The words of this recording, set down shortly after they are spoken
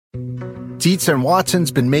Dietz and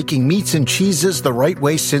Watson's been making meats and cheeses the right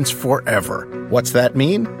way since forever. What's that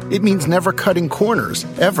mean? It means never cutting corners,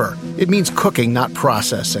 ever. It means cooking, not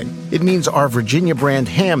processing. It means our Virginia brand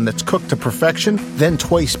ham that's cooked to perfection, then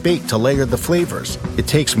twice baked to layer the flavors. It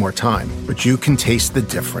takes more time, but you can taste the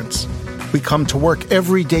difference. We come to work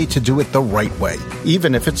every day to do it the right way,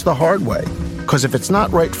 even if it's the hard way. Because if it's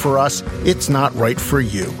not right for us, it's not right for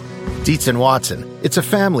you. Dietz and Watson, it's a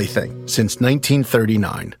family thing since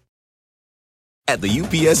 1939. At the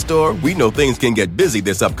UPS Store, we know things can get busy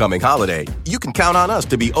this upcoming holiday. You can count on us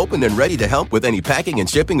to be open and ready to help with any packing and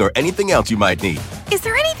shipping or anything else you might need. Is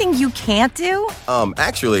there anything you can't do?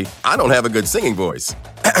 Actually, I don't have a good singing voice.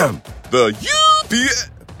 The UPS...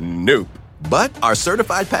 Nope. But our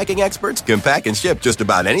certified packing experts can pack and ship just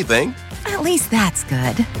about anything. At least that's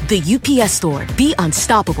good. The UPS Store. Be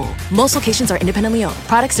unstoppable. Most locations are independently owned.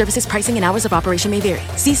 Product, services, pricing, and hours of operation may vary.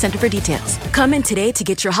 See Center for details. Come in today to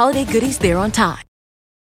get your holiday goodies there on time.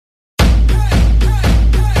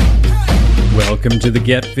 Welcome to the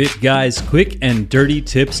Get Fit Guys, quick and dirty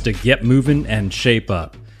tips to get moving and shape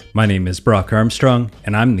up. My name is Brock Armstrong,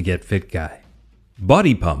 and I'm the Get Fit Guy.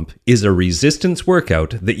 Body Pump is a resistance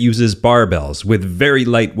workout that uses barbells with very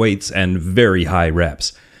light weights and very high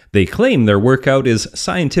reps. They claim their workout is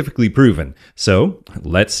scientifically proven, so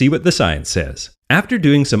let's see what the science says. After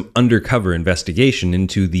doing some undercover investigation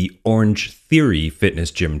into the Orange Theory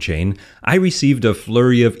fitness gym chain, I received a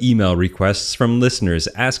flurry of email requests from listeners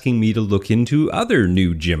asking me to look into other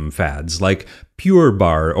new gym fads like Pure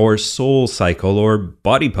Barre or Soul Cycle or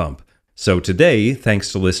Body Pump. So today,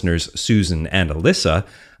 thanks to listeners Susan and Alyssa,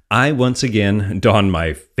 I once again don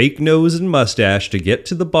my fake nose and mustache to get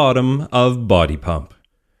to the bottom of Body Pump.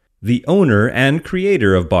 The owner and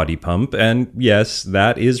creator of Body Pump, and yes,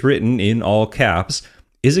 that is written in all caps,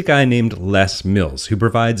 is a guy named Les Mills, who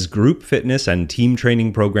provides group fitness and team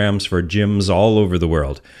training programs for gyms all over the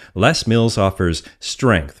world. Les Mills offers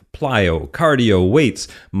strength, plyo, cardio, weights,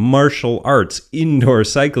 martial arts, indoor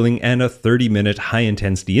cycling, and a 30-minute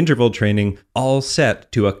high-intensity interval training, all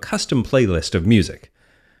set to a custom playlist of music.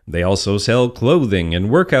 They also sell clothing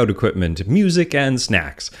and workout equipment, music, and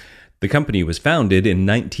snacks. The company was founded in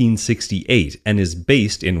 1968 and is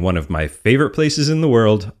based in one of my favorite places in the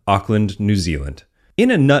world, Auckland, New Zealand. In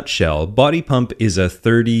a nutshell, Body Pump is a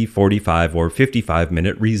 30, 45, or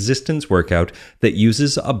 55-minute resistance workout that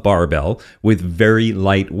uses a barbell with very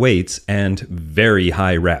light weights and very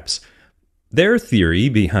high reps. Their theory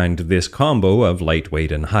behind this combo of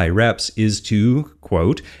lightweight and high reps is to,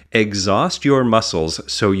 quote, exhaust your muscles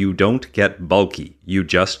so you don't get bulky, you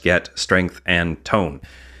just get strength and tone.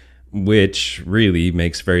 Which really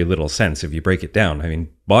makes very little sense if you break it down. I mean,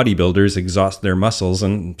 bodybuilders exhaust their muscles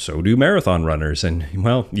and so do marathon runners. And,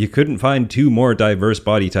 well, you couldn't find two more diverse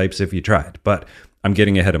body types if you tried. But I'm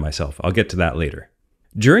getting ahead of myself. I'll get to that later.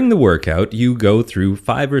 During the workout, you go through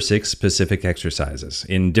 5 or 6 specific exercises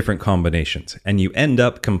in different combinations, and you end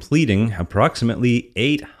up completing approximately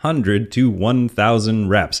 800 to 1,000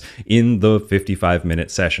 reps in the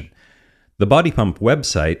 55-minute session. The Body Pump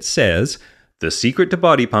website says, the secret to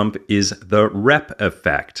Body Pump is the rep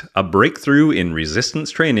effect, a breakthrough in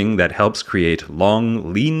resistance training that helps create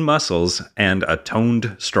long, lean muscles and a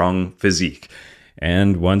toned, strong physique.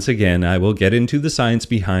 And once again, I will get into the science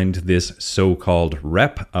behind this so-called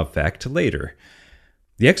rep effect later.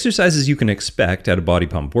 The exercises you can expect at a Body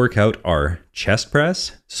Pump workout are chest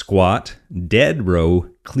press, squat, dead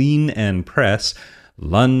row, clean and press,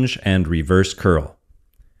 lunge, and reverse curl.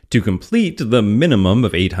 To complete the minimum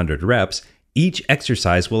of 800 reps, each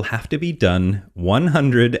exercise will have to be done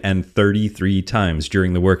 133 times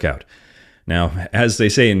during the workout. Now, as they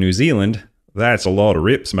say in New Zealand, that's a lot of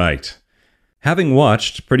rips, mate. Having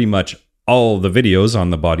watched pretty much all the videos on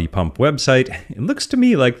the Body Pump website, it looks to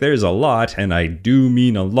me like there's a lot, and I do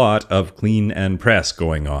mean a lot, of clean and press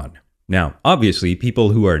going on. Now, obviously, people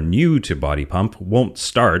who are new to Body Pump won't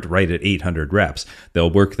start right at 800 reps.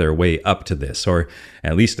 They'll work their way up to this, or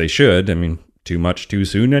at least they should. I mean, too much too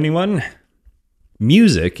soon, anyone?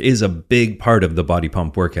 Music is a big part of the Body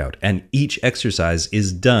Pump workout, and each exercise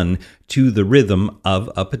is done to the rhythm of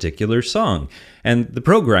a particular song. And the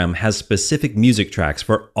program has specific music tracks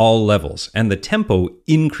for all levels, and the tempo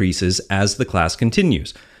increases as the class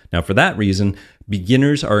continues. Now, for that reason,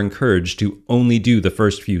 beginners are encouraged to only do the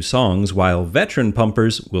first few songs, while veteran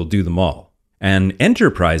pumpers will do them all. An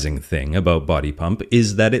enterprising thing about Body Pump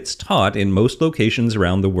is that it's taught in most locations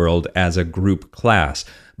around the world as a group class,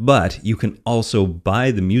 but you can also buy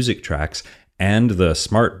the music tracks and the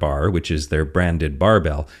Smart Bar, which is their branded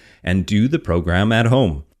barbell, and do the program at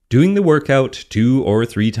home. Doing the workout 2 or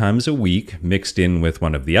 3 times a week, mixed in with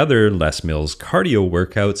one of the other Les Mills cardio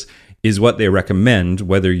workouts, is what they recommend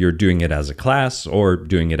whether you're doing it as a class or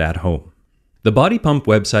doing it at home. The Body Pump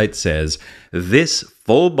website says, this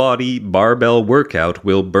full-body barbell workout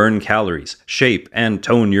will burn calories, shape and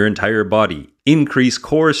tone your entire body, increase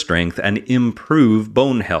core strength, and improve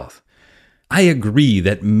bone health. I agree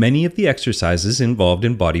that many of the exercises involved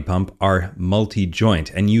in Body Pump are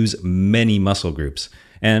multi-joint and use many muscle groups.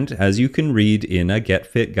 And as you can read in a Get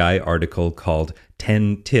Fit Guy article called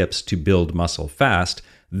 10 Tips to Build Muscle Fast,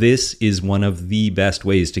 this is one of the best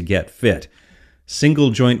ways to get fit. Single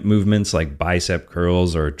joint movements like bicep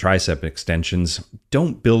curls or tricep extensions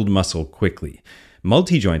don't build muscle quickly.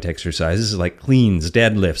 Multi-joint exercises like cleans,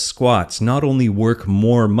 deadlifts, squats not only work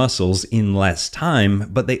more muscles in less time,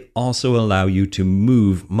 but they also allow you to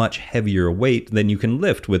move much heavier weight than you can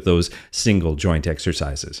lift with those single joint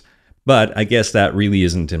exercises. But I guess that really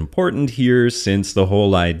isn't important here, since the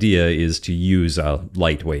whole idea is to use a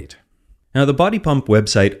lightweight. Now, the Body Pump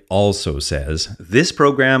website also says, this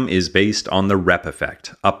program is based on the rep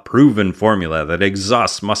effect, a proven formula that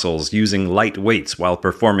exhausts muscles using light weights while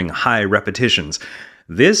performing high repetitions.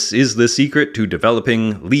 This is the secret to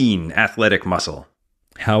developing lean, athletic muscle.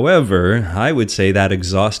 However, I would say that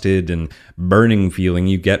exhausted and burning feeling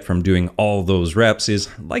you get from doing all those reps is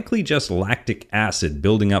likely just lactic acid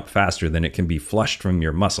building up faster than it can be flushed from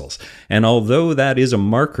your muscles. And although that is a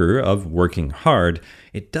marker of working hard,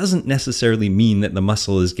 it doesn't necessarily mean that the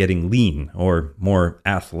muscle is getting lean or more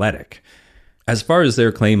athletic. As far as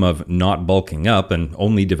their claim of not bulking up and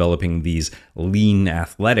only developing these lean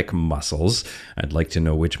athletic muscles, I'd like to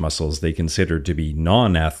know which muscles they consider to be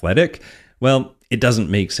non-athletic. Well, it doesn't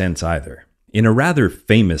make sense either. In a rather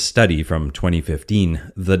famous study from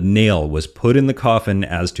 2015, the nail was put in the coffin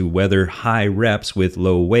as to whether high reps with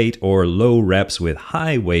low weight or low reps with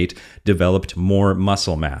high weight developed more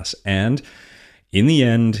muscle mass, and in the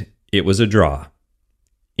end, it was a draw.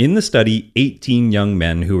 In the study, 18 young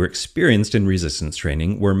men who were experienced in resistance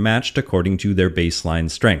training were matched according to their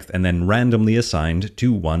baseline strength and then randomly assigned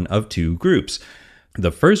to one of two groups.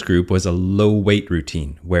 The first group was a low weight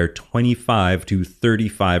routine where 25 to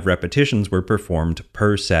 35 repetitions were performed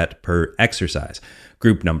per set per exercise.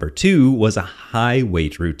 Group number 2 was a high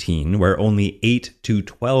weight routine where only 8 to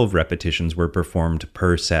 12 repetitions were performed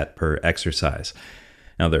per set per exercise.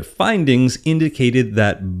 Now, their findings indicated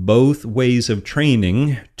that both ways of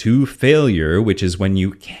training to failure, which is when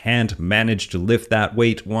you can't manage to lift that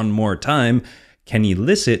weight one more time, can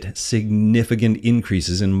elicit significant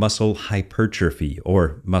increases in muscle hypertrophy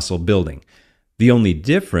or muscle building. The only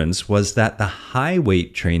difference was that the high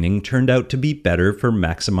weight training turned out to be better for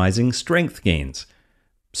maximizing strength gains.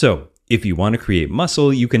 So, if you want to create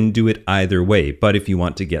muscle, you can do it either way, but if you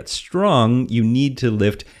want to get strong, you need to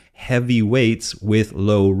lift heavy weights with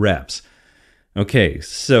low reps. Okay,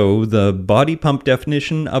 so the Body Pump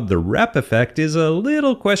definition of the rep effect is a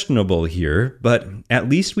little questionable here, but at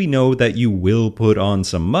least we know that you will put on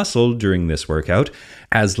some muscle during this workout,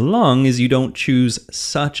 as long as you don't choose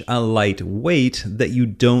such a light weight that you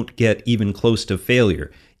don't get even close to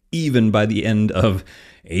failure, even by the end of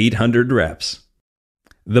 800 reps.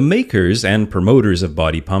 The makers and promoters of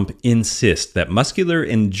Body Pump insist that muscular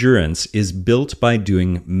endurance is built by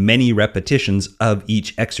doing many repetitions of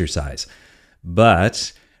each exercise.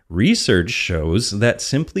 But research shows that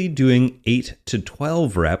simply doing 8 to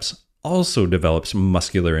 12 reps also develops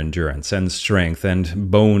muscular endurance and strength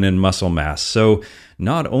and bone and muscle mass. So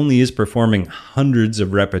not only is performing hundreds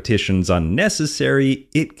of repetitions unnecessary,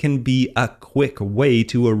 it can be a quick way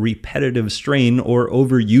to a repetitive strain or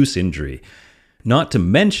overuse injury. Not to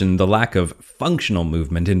mention the lack of functional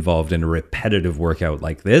movement involved in a repetitive workout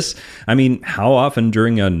like this. I mean, how often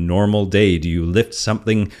during a normal day do you lift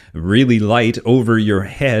something really light over your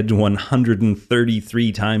head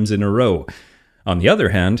 133 times in a row? On the other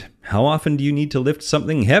hand, how often do you need to lift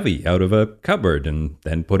something heavy out of a cupboard and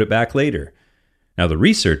then put it back later? Now, the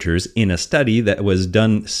researchers, in a study that was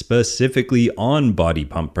done specifically on Body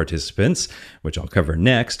Pump participants, which I'll cover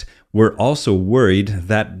next, were also worried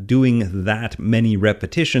that doing that many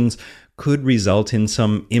repetitions could result in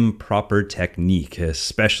some improper technique,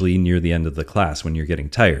 especially near the end of the class when you're getting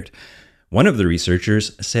tired. One of the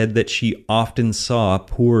researchers said that she often saw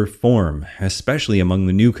poor form, especially among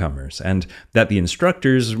the newcomers, and that the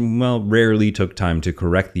instructors, rarely took time to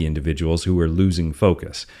correct the individuals who were losing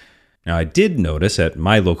focus. Now, I did notice at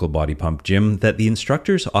my local Body Pump gym that the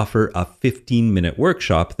instructors offer a 15-minute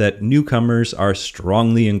workshop that newcomers are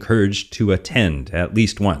strongly encouraged to attend at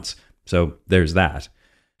least once. So there's that.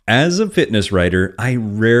 As a fitness writer, I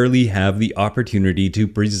rarely have the opportunity to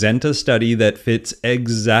present a study that fits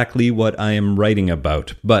exactly what I am writing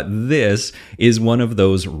about, but this is one of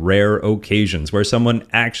those rare occasions where someone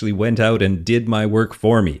actually went out and did my work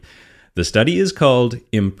for me. The study is called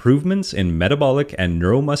Improvements in Metabolic and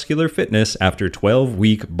Neuromuscular Fitness After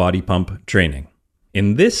 12-Week Body Pump Training.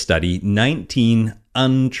 In this study, 19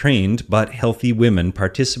 untrained but healthy women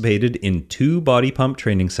participated in 2 body pump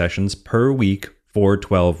training sessions per week for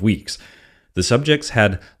 12 weeks. The subjects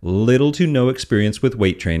had little to no experience with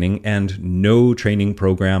weight training and no training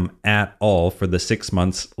program at all for the 6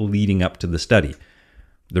 months leading up to the study.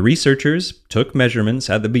 The researchers took measurements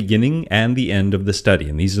at the beginning and the end of the study,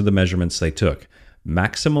 and these are the measurements they took.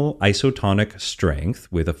 Maximal isotonic strength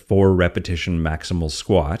with a 4-repetition maximal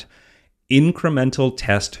squat, incremental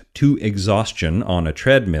test to exhaustion on a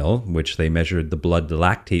treadmill, which they measured the blood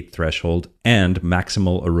lactate threshold and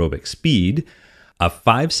maximal aerobic speed, a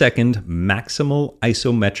 5-second maximal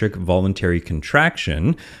isometric voluntary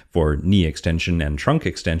contraction for knee extension and trunk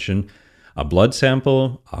extension, a blood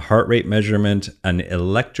sample, a heart rate measurement, an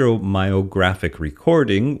electromyographic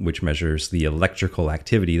recording, which measures the electrical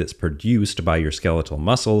activity that's produced by your skeletal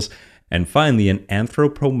muscles, and finally an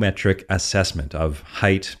anthropometric assessment of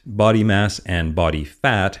height, body mass, and body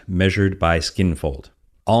fat measured by skin fold.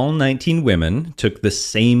 All 19 women took the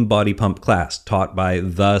same body pump class taught by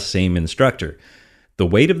the same instructor. The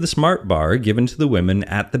weight of the Smart Bar given to the women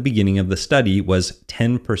at the beginning of the study was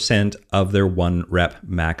 10% of their 1-rep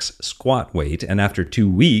max squat weight, and after 2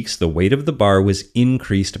 weeks, the weight of the bar was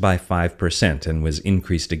increased by 5% and was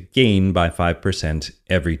increased again by 5%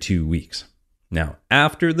 every 2 weeks. Now,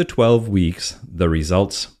 after the 12 weeks, the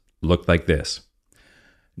results looked like this.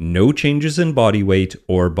 No changes in body weight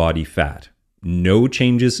or body fat. No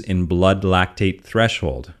changes in blood lactate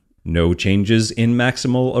threshold. No changes in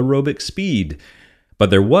maximal aerobic speed. But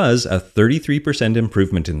there was a 33%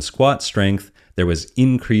 improvement in squat strength, there was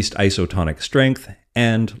increased isotonic strength,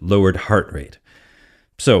 and lowered heart rate.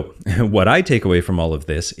 So, what I take away from all of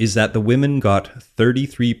this is that the women got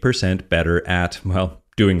 33% better at,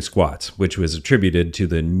 doing squats, which was attributed to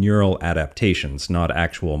the neural adaptations, not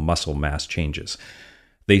actual muscle mass changes.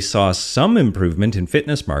 They saw some improvement in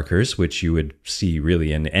fitness markers, which you would see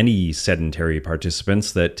really in any sedentary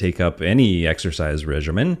participants that take up any exercise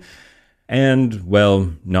regimen. And,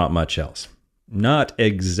 not much else. Not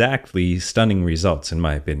exactly stunning results, in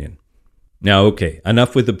my opinion. Now, okay,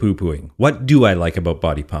 enough with the poo-pooing. What do I like about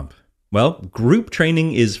Body Pump? Well, group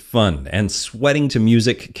training is fun, and sweating to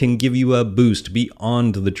music can give you a boost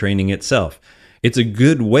beyond the training itself. It's a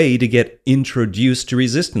good way to get introduced to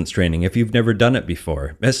resistance training if you've never done it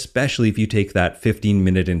before, especially if you take that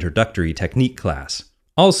 15-minute introductory technique class.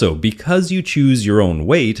 Also, because you choose your own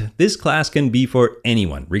weight, this class can be for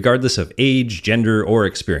anyone, regardless of age, gender, or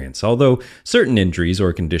experience, although certain injuries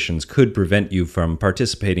or conditions could prevent you from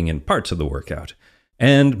participating in parts of the workout.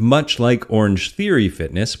 And much like Orange Theory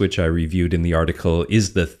Fitness, which I reviewed in the article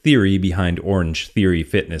Is the Theory Behind Orange Theory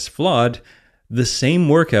Fitness Flawed?, the same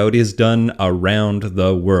workout is done around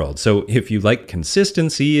the world. So if you like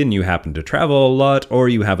consistency and you happen to travel a lot, or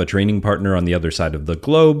you have a training partner on the other side of the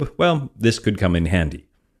globe, this could come in handy.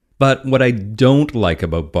 But what I don't like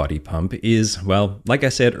about Body Pump is, like I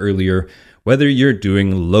said earlier, whether you're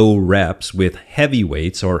doing low reps with heavy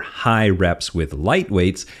weights or high reps with light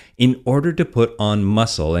weights, in order to put on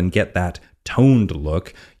muscle and get that toned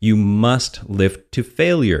look, you must lift to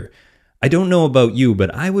failure. I don't know about you,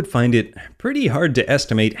 but I would find it pretty hard to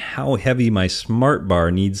estimate how heavy my Smart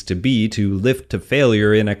Bar needs to be to lift to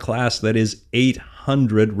failure in a class that is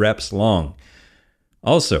 800 reps long.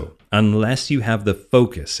 Also, unless you have the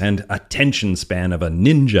focus and attention span of a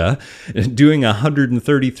ninja, doing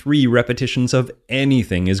 133 repetitions of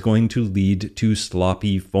anything is going to lead to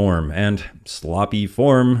sloppy form, and sloppy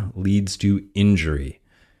form leads to injury.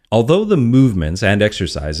 Although the movements and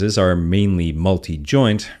exercises are mainly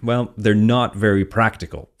multi-joint, they're not very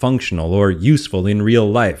practical, functional, or useful in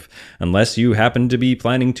real life, unless you happen to be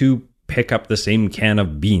planning to pick up the same can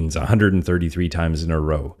of beans 133 times in a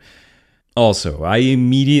row. Also, I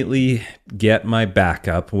immediately get my back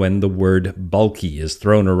up when the word bulky is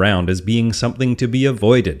thrown around as being something to be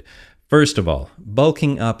avoided. First of all,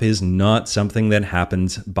 bulking up is not something that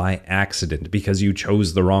happens by accident because you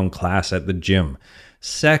chose the wrong class at the gym.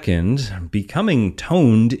 Second, becoming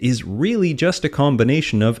toned is really just a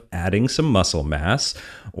combination of adding some muscle mass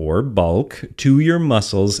or bulk to your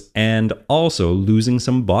muscles and also losing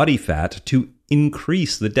some body fat to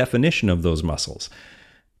increase the definition of those muscles.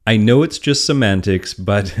 I know it's just semantics,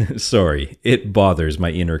 but sorry, it bothers my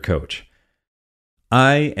inner coach.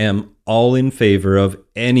 I am all in favor of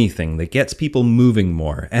anything that gets people moving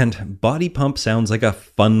more, and Body Pump sounds like a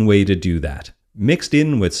fun way to do that. Mixed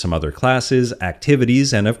in with some other classes,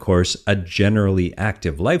 activities, and of course, a generally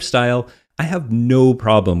active lifestyle, I have no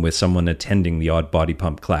problem with someone attending the odd Body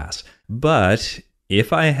Pump class. But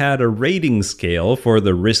if I had a rating scale for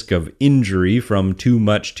the risk of injury from too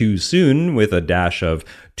much too soon with a dash of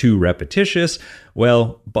too repetitious,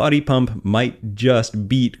 well, Body Pump might just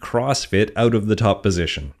beat CrossFit out of the top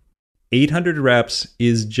position. 800 reps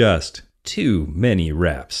is just too many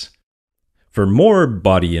reps. For more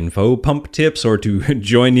body info, pump tips, or to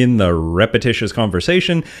join in the repetitious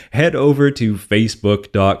conversation, head over to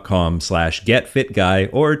facebook.com/getfitguy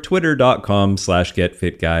or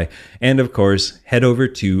twitter.com/getfitguy. And of course, head over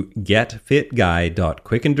to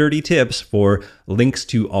getfitguy.quickanddirtytips for links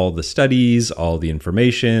to all the studies, all the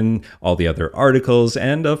information, all the other articles,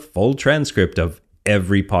 and a full transcript of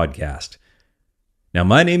every podcast. Now,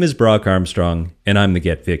 my name is Brock Armstrong, and I'm the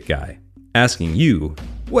Get Fit Guy, asking you,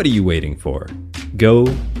 what are you waiting for? Go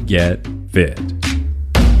get fit.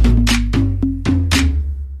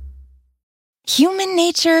 Human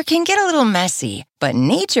nature can get a little messy, but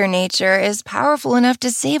nature is powerful enough to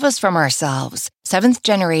save us from ourselves. Seventh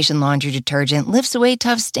Generation Laundry Detergent lifts away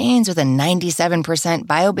tough stains with a 97%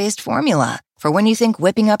 bio-based formula. For when you think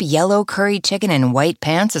whipping up yellow curry chicken in white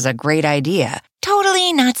pants is a great idea.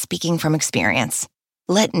 Totally not speaking from experience.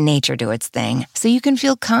 Let nature do its thing so you can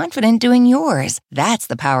feel confident doing yours. That's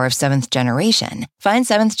the power of Seventh Generation. Find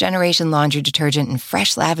Seventh Generation Laundry Detergent in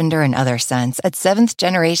fresh lavender and other scents at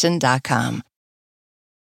seventhgeneration.com.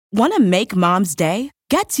 Want to make Mom's day?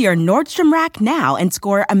 Get to your Nordstrom Rack now and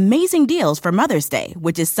score amazing deals for Mother's Day,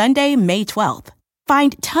 which is Sunday, May 12th.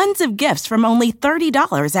 Find tons of gifts from only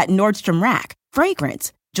 $30 at Nordstrom Rack.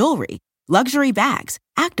 Fragrance, jewelry, luxury bags,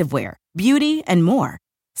 activewear, beauty, and more.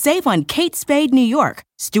 Save on Kate Spade New York,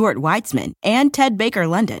 Stuart Weitzman, and Ted Baker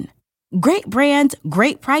London. Great brands,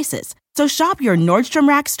 great prices. So shop your Nordstrom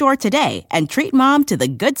Rack store today and treat Mom to the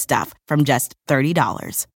good stuff from just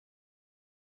 $30.